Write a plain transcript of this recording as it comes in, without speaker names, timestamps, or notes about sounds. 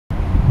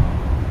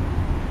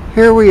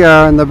Here we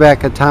are in the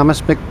back of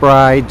Thomas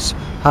Mcbride's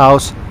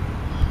house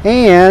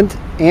and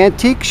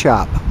antique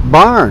shop,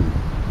 barn.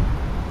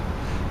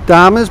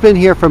 Tom has been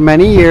here for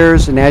many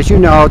years, and as you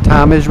know,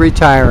 Tom is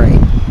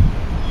retiring.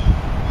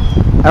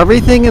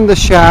 Everything in the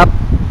shop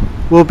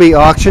will be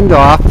auctioned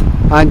off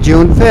on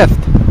June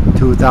 5th,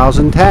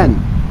 2010.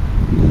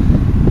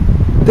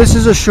 This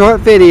is a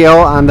short video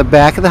on the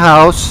back of the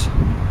house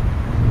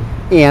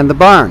and the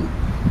barn.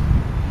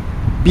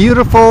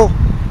 Beautiful,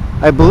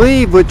 I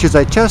believe, which is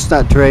a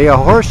chestnut tree, a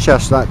horse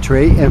chestnut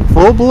tree in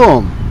full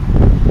bloom.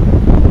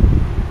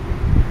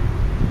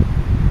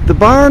 The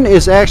barn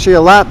is actually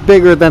a lot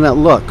bigger than it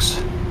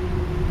looks.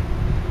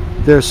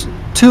 There's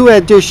two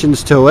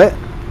additions to it.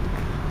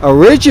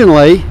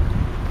 Originally,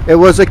 it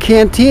was a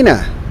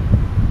cantina,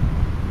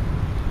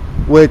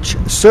 which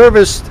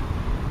serviced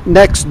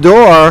next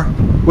door,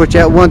 which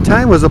at one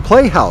time was a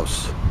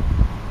playhouse.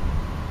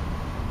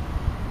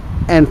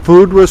 And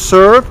food was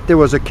served. There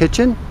was a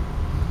kitchen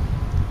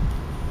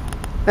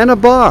and a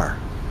bar.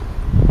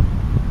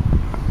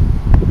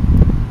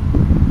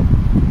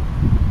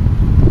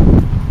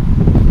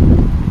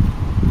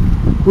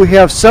 We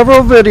have several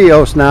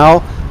videos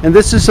now, and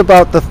this is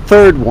about the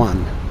third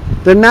one.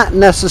 They're not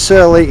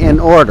necessarily in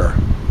order.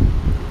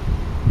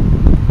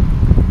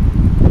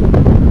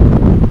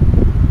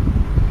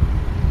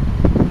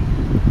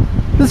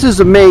 This is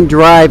the main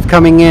drive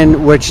coming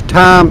in, which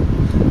Thomas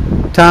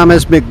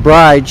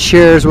Mcbride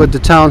shares with the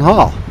town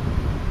hall.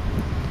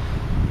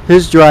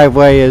 His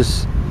driveway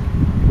is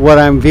what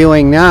I'm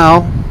viewing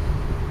now,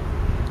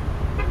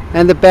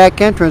 and the back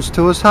entrance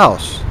to his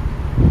house.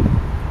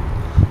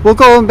 We'll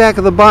go in back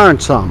of the barn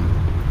some.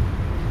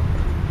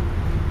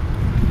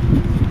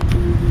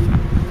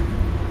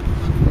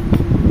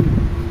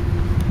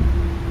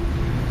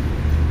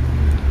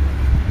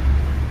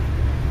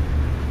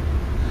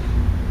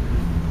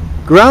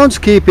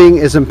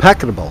 Groundskeeping is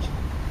impeccable.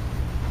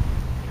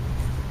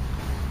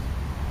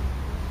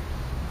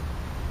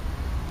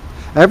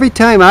 Every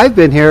time I've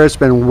been here, it's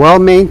been well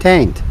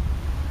maintained.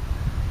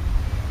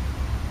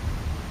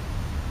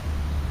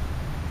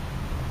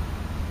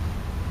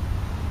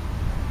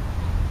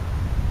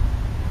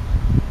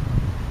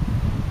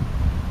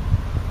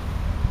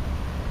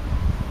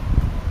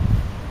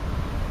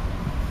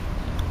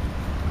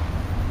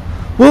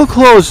 We'll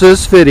close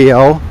this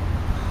video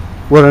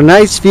with a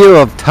nice view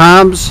of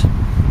Tom's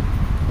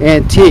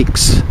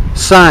Antiques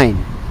sign,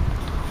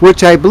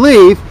 which I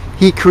believe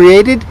he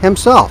created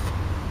himself.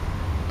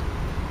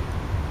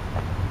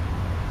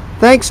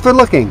 Thanks for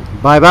looking.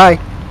 Bye-bye.